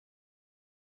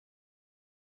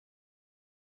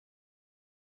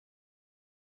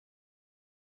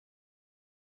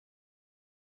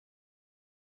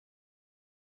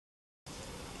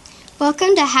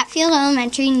Welcome to Hatfield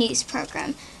Elementary News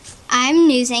Program. I'm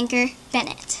news anchor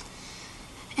Bennett.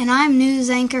 And I'm news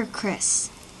anchor Chris.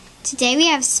 Today we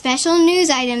have special news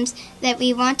items that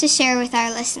we want to share with our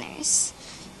listeners.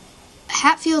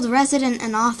 Hatfield resident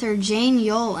and author Jane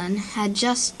Yolen had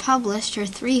just published her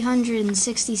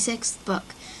 366th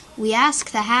book. We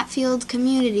ask the Hatfield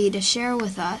community to share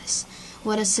with us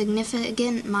what a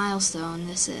significant milestone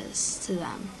this is to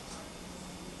them.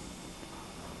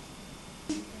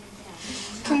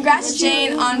 Congrats,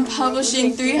 Jane, on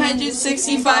publishing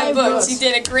 365 books. You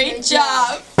did a great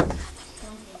job.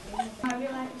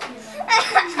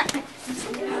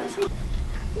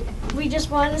 We just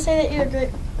wanted to say that you're a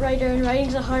great writer, and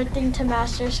writing's a hard thing to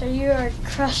master, so you are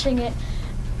crushing it.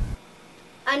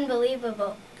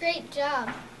 Unbelievable. Great job.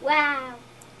 Wow.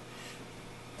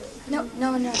 No.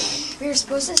 We were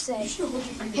supposed to say,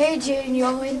 "Hey Jane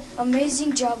Yolen,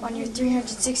 amazing job on your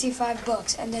 365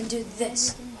 books," and then do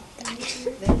this.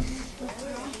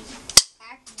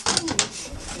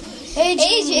 Hey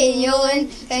Jane Yolen,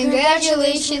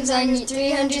 congratulations on your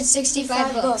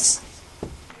 365 books.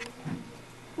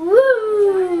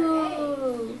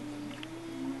 Woo!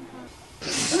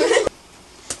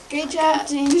 Great job,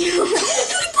 Jane Yolen.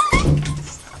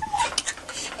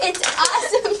 It's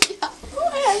awesome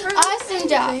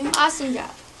job. Awesome job.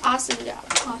 Awesome job.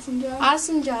 Awesome job.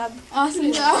 Awesome job.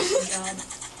 Awesome job.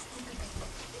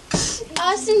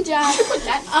 Awesome job.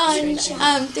 Awesome job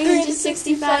on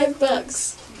 365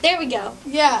 books. There we go.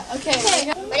 Yeah, okay.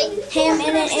 Hey, I'm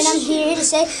Anna, and I'm here to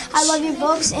say I love your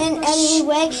books in any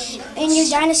way, and your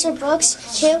dinosaur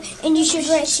books too, and you should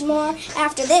write some more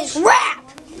after this rap!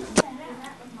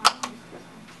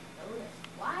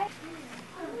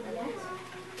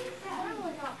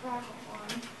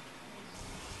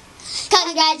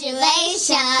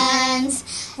 Congratulations!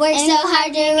 Worked so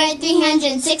hard to write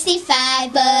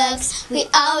 365 books. We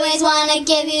always want to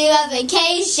give you a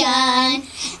vacation.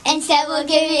 Instead, we'll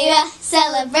give you a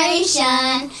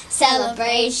celebration.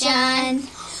 Celebration.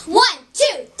 1,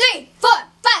 2, 3, 4,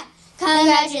 5.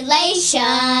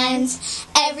 Congratulations!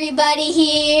 Everybody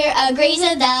here agrees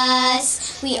with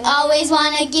us. We always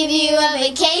want to give you a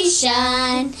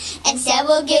vacation. Instead,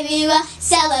 we'll give you a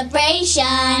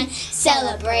celebration.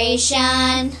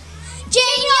 Celebration.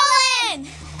 Jane Yolen!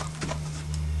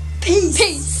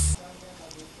 Peace.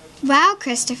 Wow,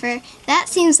 Christopher, that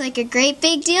seems like a great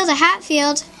big deal to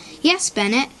Hatfield. Yes,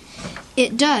 Bennett,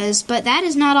 it does, but that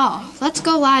is not all. Let's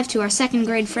go live to our second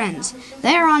grade friends.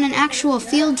 They are on an actual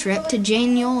field trip to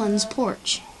Jane Yolen's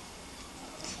porch.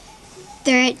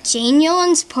 They're at Jane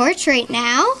Yolen's porch right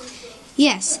now?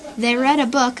 Yes, they read a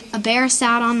book, A Bear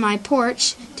Sat on My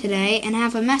Porch, today, and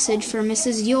have a message for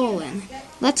Mrs. Yolen.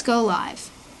 Let's go live.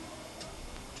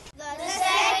 The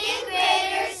second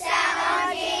graders sat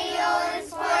on Jane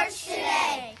Yolen's porch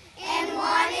today and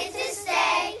wanted to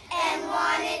stay and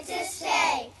wanted to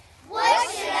stay.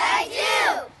 What should I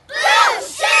do? Boo!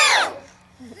 Shoo!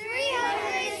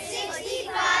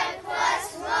 365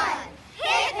 plus 1.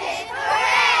 Hip hip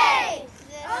hooray!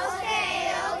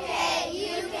 Okay,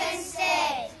 you can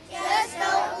stay. Just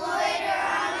don't loiter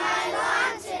on my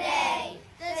lawn today.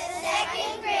 The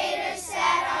second graders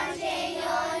sat on Jane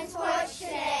Yolen's porch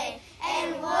today and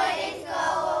wouldn't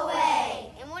go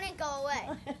away.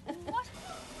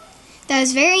 That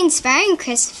was very inspiring,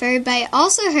 Christopher, but I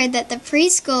also heard that the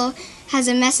preschool has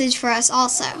a message for us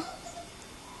also.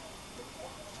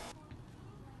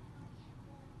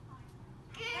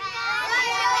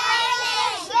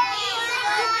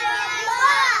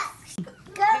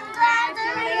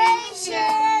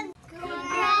 Congratulations!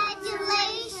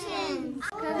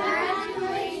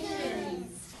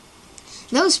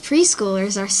 Those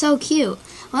preschoolers are so cute.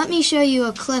 Let me show you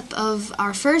a clip of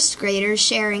our first graders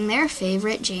sharing their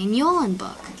favorite Jane Yolen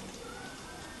book.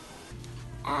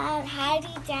 How do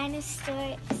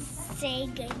dinosaurs say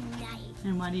goodnight?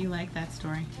 And why do you like that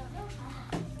story?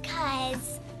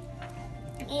 Because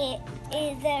it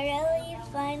is a really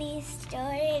funny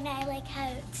story, and I like how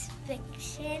it's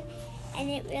fiction, and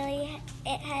it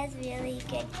has really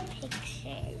good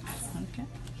pictures. Okay.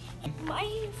 My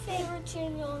favorite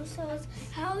Jane Yolen says,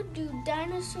 "How do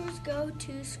dinosaurs go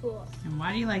to school?" And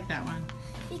why do you like that one?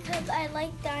 Because I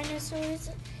like dinosaurs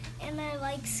and I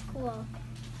like school.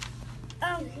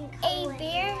 A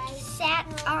bear sat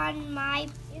on my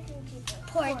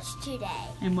porch today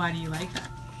And why do you like that?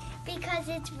 because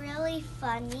it's really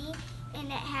funny, and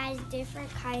it has different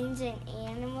kinds of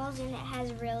animals, and it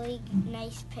has really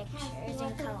nice pictures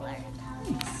and color.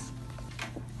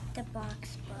 The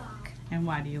box book, And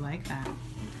why do you like that?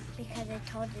 because I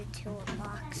told it to a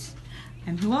box.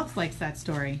 And who else likes that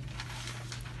story?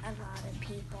 A lot of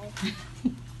people.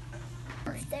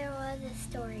 If There Was a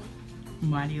Story.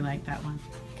 Why do you like that one?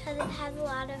 Because it has a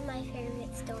lot of my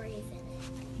favorite stories in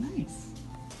it. Nice.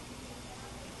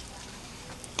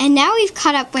 And now we've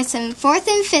caught up with some 4th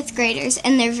and 5th graders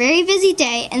in their very busy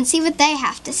day and see what they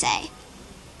have to say.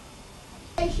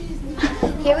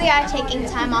 Here we are taking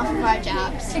time off of our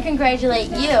jobs To congratulate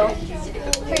you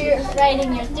for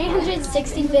writing your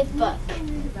 365th book.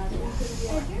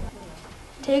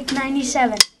 Take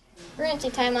 97. We're going to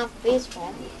take time off of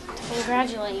baseball to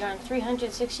congratulate you on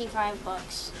 365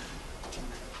 books.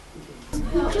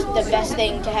 Just the best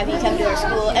thing to have you come to our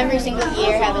school every single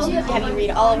year, have you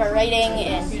read all of our writing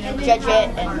and judge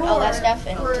it and all that stuff,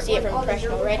 and to see it from a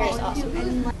professional writer is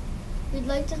awesome. We'd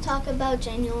like to talk about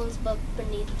Jane Yolen's book,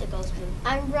 Beneath the Ghost Moon.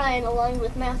 I'm Brian, along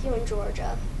with Matthew and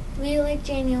Georgia. We like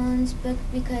Jane Yolen's book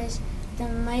because the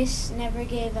mice never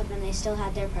gave up and they still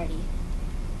had their party.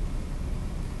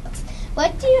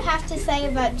 What do you have to say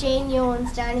about Jane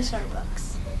Yolen's dinosaur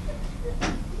books?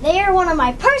 They are one of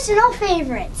my personal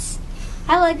favorites.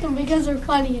 I like them because they're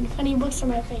funny, and funny books are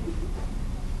my favorite.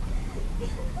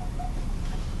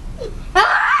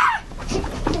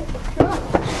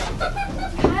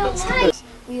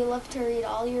 We love to read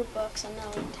all your books a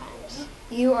million times.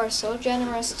 You are so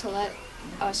generous to let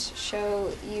us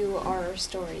show you our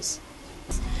stories.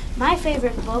 My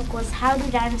favorite book was How Do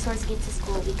Dinosaurs Get to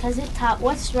School because it taught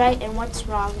what's right and what's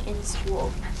wrong in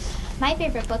school. My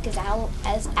favorite book is Owl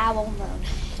Moon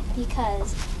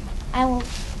because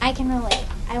I can relate.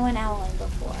 I went owling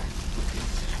before.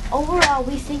 Overall,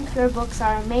 we think your books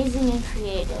are amazing and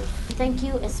creative. Thank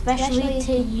you especially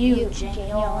to you, Jane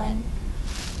Yolen.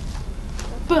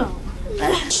 Boom.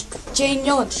 Jane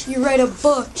Yolen, you write a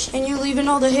book and you leaving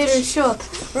all the haters shook.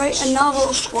 Write a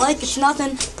novel like it's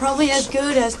nothing, probably as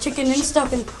good as Chicken and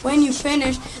Stuff. And when you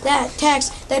finish that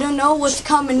text, they don't know what's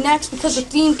coming next because the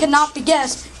theme cannot be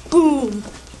guessed. Boom.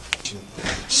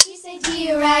 She said, do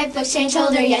you write books? Jane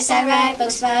told her, yes, I write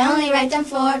books, but I only write them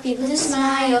for people to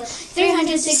smile.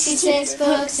 366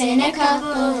 books in a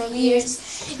couple of years.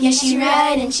 Yeah, she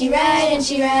write and she write and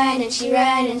she write and she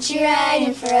write and she write,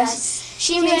 and for us.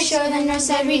 She makes sure the north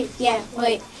side read, yeah,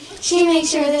 wait. She makes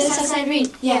sure the south side read,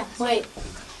 yeah, wait.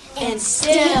 And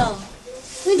still.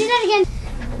 We did that again.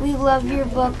 We love your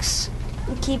books.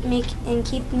 Keep making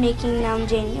them,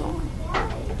 Jane Yolen.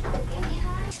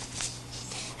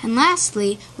 And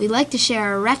lastly, we'd like to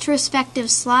share a retrospective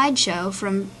slideshow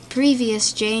from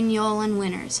previous Jane Yolen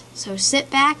winners. So sit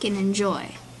back and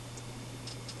enjoy.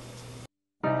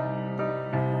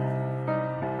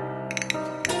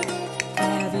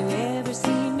 Have you ever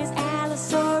seen Miss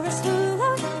Allosaurus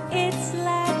hula? It's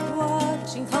like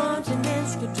watching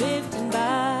continents go drifting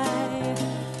by.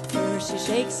 First she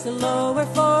shakes the lower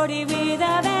 40 with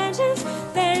a vengeance,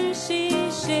 then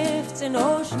she shifts and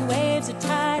ocean waves are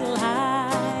tidal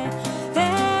high.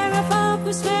 There are folk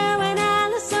who swear when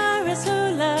Allosaurus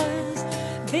hulas,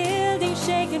 buildings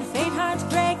shake and faint hearts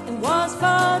break and walls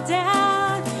fall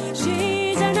down.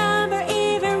 She's a number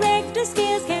even Richter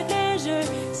scales can't measure.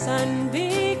 Son,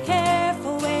 be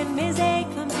careful when Miss A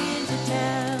comes into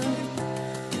town.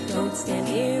 Don't stand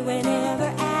here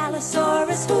whenever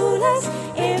Allosaurus hulas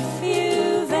if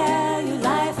you value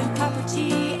life and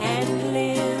property and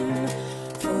limb.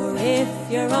 For if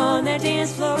you're on that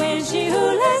dance floor when she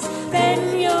hulas,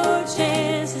 then your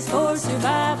chances for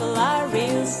survival are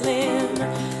real slim.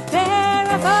 There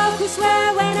are folk who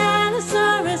swear when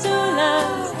Allosaurus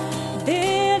hulas,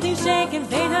 buildings shake and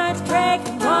faint hearts break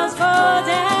and walls fall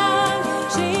down.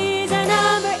 She's a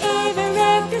number even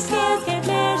Richter scales can't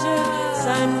measure.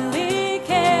 Son, be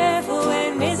careful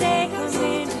when Miss A comes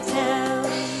into town.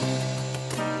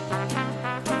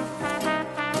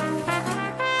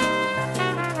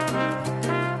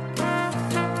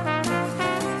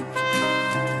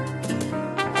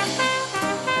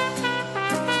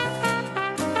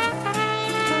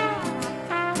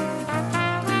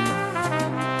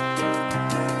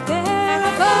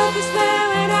 Folks swear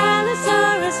when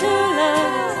Allosaurus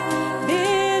hulas,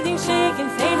 buildings shake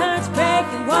and faint hearts break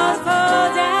and walls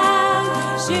fall down.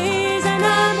 She's a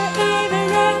number even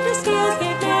Richter scales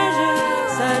can't measure.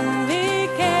 Son, be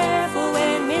careful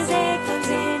when Miss A comes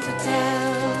into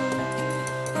town.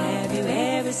 Have you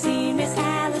ever seen Miss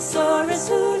Allosaurus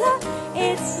hula?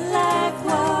 It's like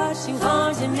watching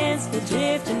continents go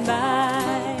drifting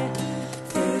by.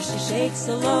 First she shakes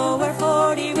the lower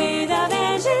 40 with a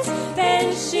vengeance,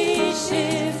 then she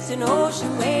shifts and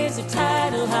ocean waves are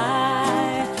tidal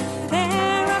high.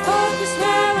 There are folk who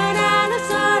swear when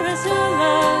Allosaurus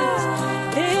hulas,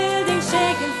 buildings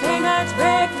shake and faint hearts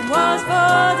break and walls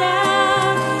fall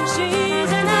down.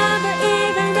 She's a number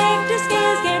even Richter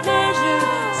scales can't measure.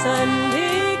 Son,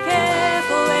 be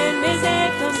careful when Miss A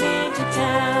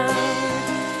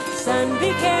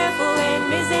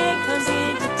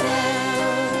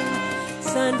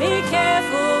be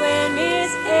careful when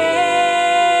Miss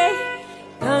A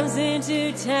comes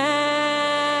into town.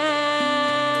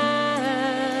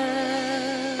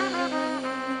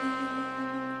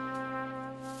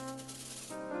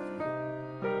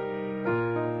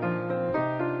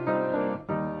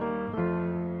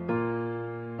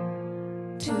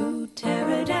 Two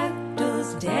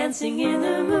pterodactyls dancing in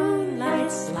the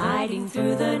moonlight, sliding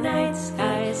through the night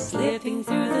sky, slipping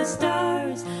through the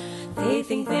stars. They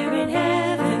think they're in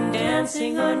heaven,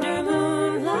 dancing under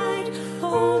moonlight,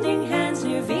 holding hands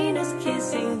near Venus,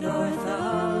 kissing north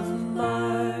of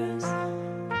Mars.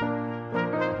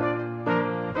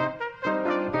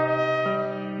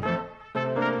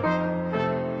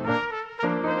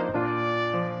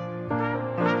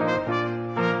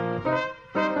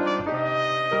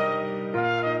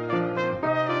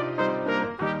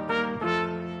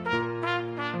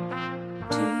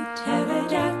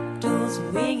 Pterodactyls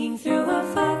winging through a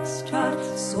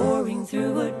foxtrot, soaring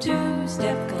through a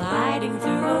two-step, gliding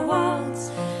through a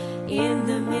waltz. In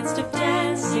the midst of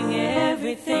dancing,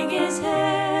 everything is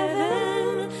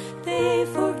heaven. They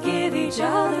forgive each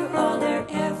other all their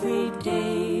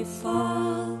everyday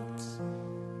faults.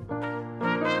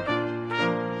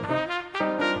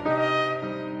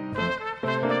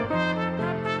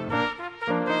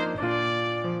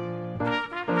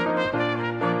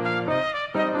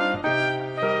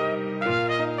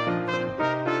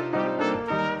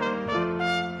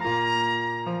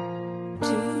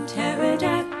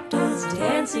 Pterodactyls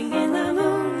dancing in the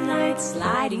moonlight,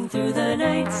 sliding through the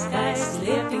night sky,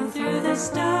 slipping through the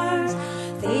stars.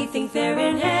 They think they're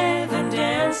in heaven,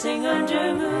 dancing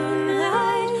under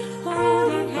moonlight,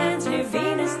 holding hands near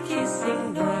Venus,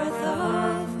 kissing north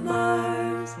of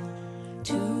Mars.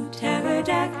 Two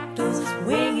pterodactyls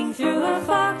winging through a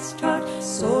foxtrot,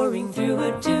 soaring through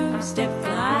a two-step,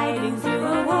 gliding through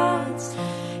a waltz.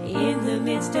 In the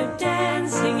midst of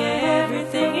dancing,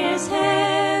 everything is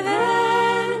heaven.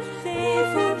 They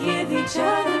forgive each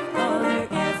other all their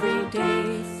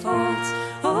everyday faults.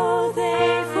 Oh,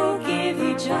 they forgive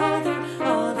each other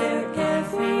all their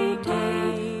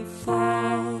everyday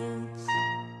faults.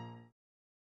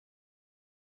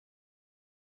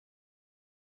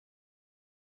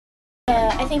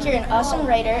 I think you're an awesome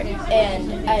writer,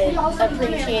 and I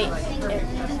appreciate it.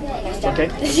 Next time. Okay.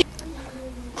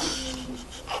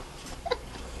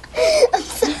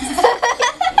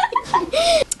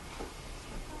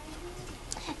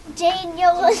 Jane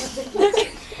Yolen.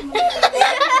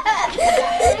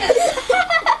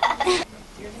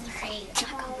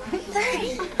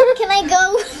 Can I go?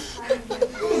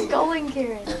 Going,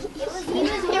 Karen.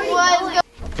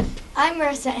 I'm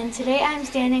Marissa, and today I'm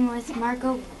standing with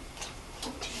Marco.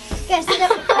 Guys, sit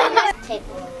up.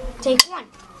 Take one.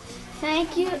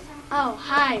 Thank you. Oh,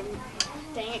 hi.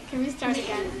 Dang it, can we start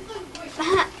again?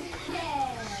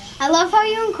 I love how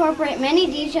you incorporate many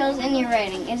details in your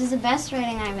writing. It is the best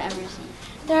writing I've ever seen.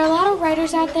 There are a lot of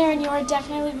writers out there, and you are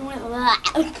definitely one of them.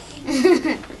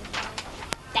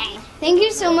 Dang. Thank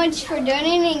you so much for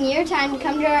donating your time to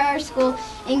come to our school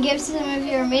and give some of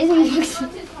your amazing books.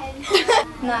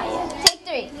 Not yet. Take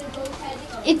three.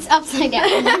 It's upside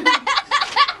down.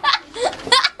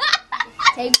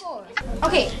 Take four.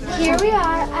 Okay, here we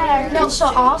are at our... No, so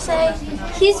I'll say...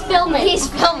 He's filming. He's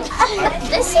filming.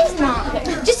 This is not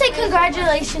good. Just say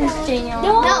congratulations, Daniel.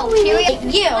 No, here we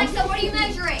you. So what are you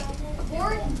measuring?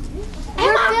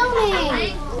 We're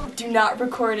filming. Do not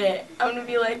record it. I'm gonna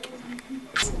be like,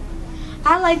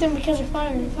 I like them because they're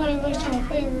funny. Funny books are my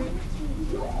favorite.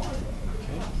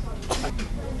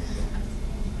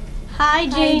 Hi,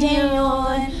 Daniel.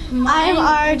 I'm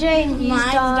RJ.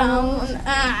 Mine's down.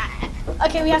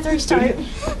 Okay, we have to restart.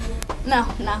 No.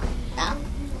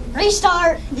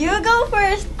 Restart. You go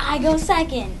first. I go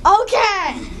second.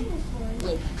 Okay.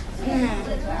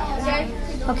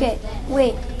 Okay,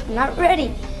 wait. I'm not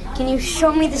ready. Can you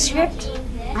show me the script?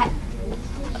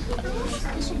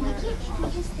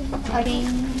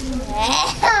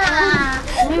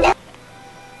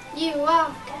 You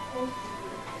walk